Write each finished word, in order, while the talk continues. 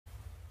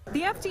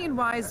The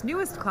FDNY's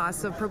newest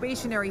class of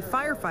probationary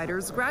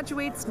firefighters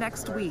graduates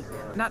next week.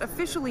 Not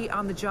officially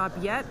on the job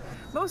yet,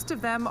 most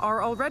of them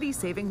are already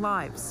saving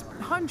lives.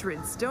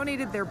 Hundreds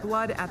donated their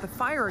blood at the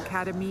Fire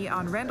Academy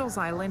on Randall's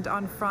Island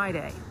on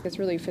Friday. This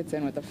really fits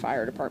in with the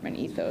fire department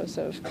ethos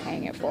of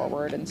paying it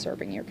forward and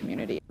serving your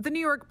community. The New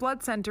York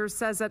Blood Center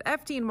says at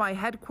FDNY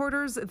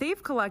headquarters,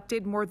 they've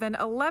collected more than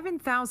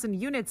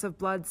 11,000 units of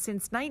blood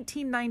since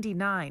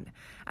 1999.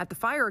 At the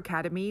Fire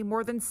Academy,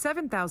 more than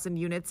 7,000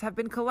 units have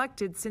been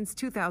collected since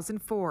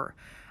 2004.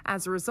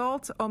 As a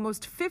result,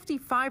 almost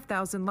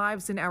 55,000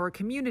 lives in our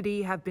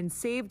community have been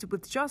saved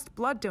with just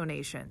blood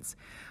donations.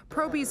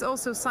 Probies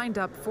also signed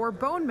up for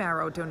bone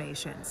marrow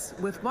donations.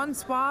 With one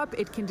swab,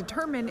 it can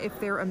determine if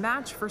they're a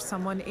match for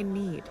someone in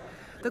need.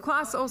 The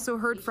class also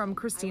heard from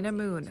Christina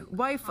Moon,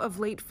 wife of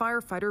late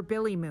firefighter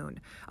Billy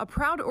Moon, a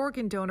proud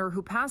organ donor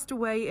who passed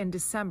away in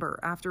December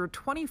after a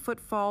 20-foot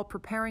fall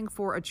preparing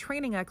for a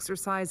training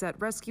exercise at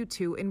Rescue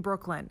 2 in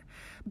Brooklyn.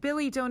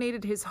 Billy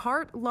donated his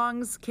heart,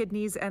 lungs,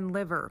 kidneys, and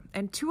liver,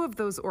 and 2 of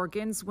those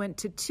organs went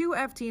to 2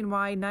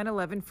 FDNY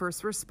 9/11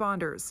 first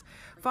responders.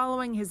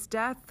 Following his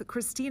death,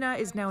 Christina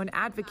is now an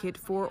advocate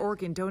for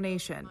organ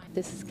donation.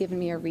 This has given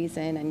me a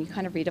reason, and you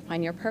kind of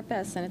redefine your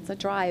purpose, and it's a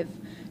drive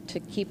to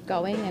keep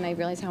going, and I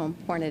realize how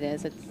important it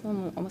is. It's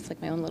almost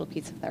like my own little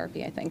piece of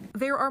therapy, I think.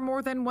 There are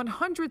more than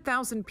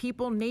 100,000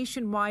 people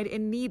nationwide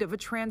in need of a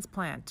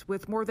transplant,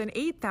 with more than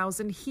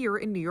 8,000 here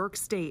in New York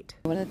State.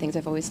 One of the things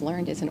I've always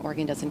learned is an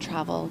organ doesn't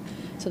travel.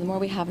 So the more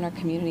we have in our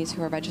communities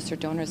who are registered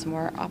donors, the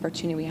more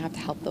opportunity we have to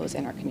help those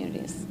in our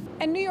communities.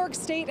 And New York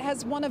State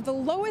has one of the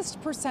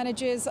lowest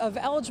percentages of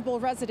eligible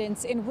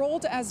residents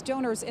enrolled as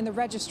donors in the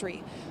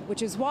registry,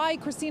 which is why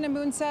Christina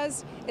Moon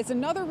says it's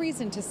another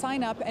reason to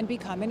sign up and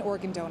become an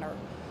organ donor.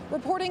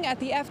 Reporting at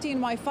the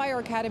FDNY Fire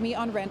Academy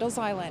on Randall's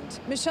Island,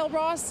 Michelle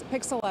Ross,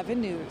 Pix 11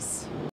 News.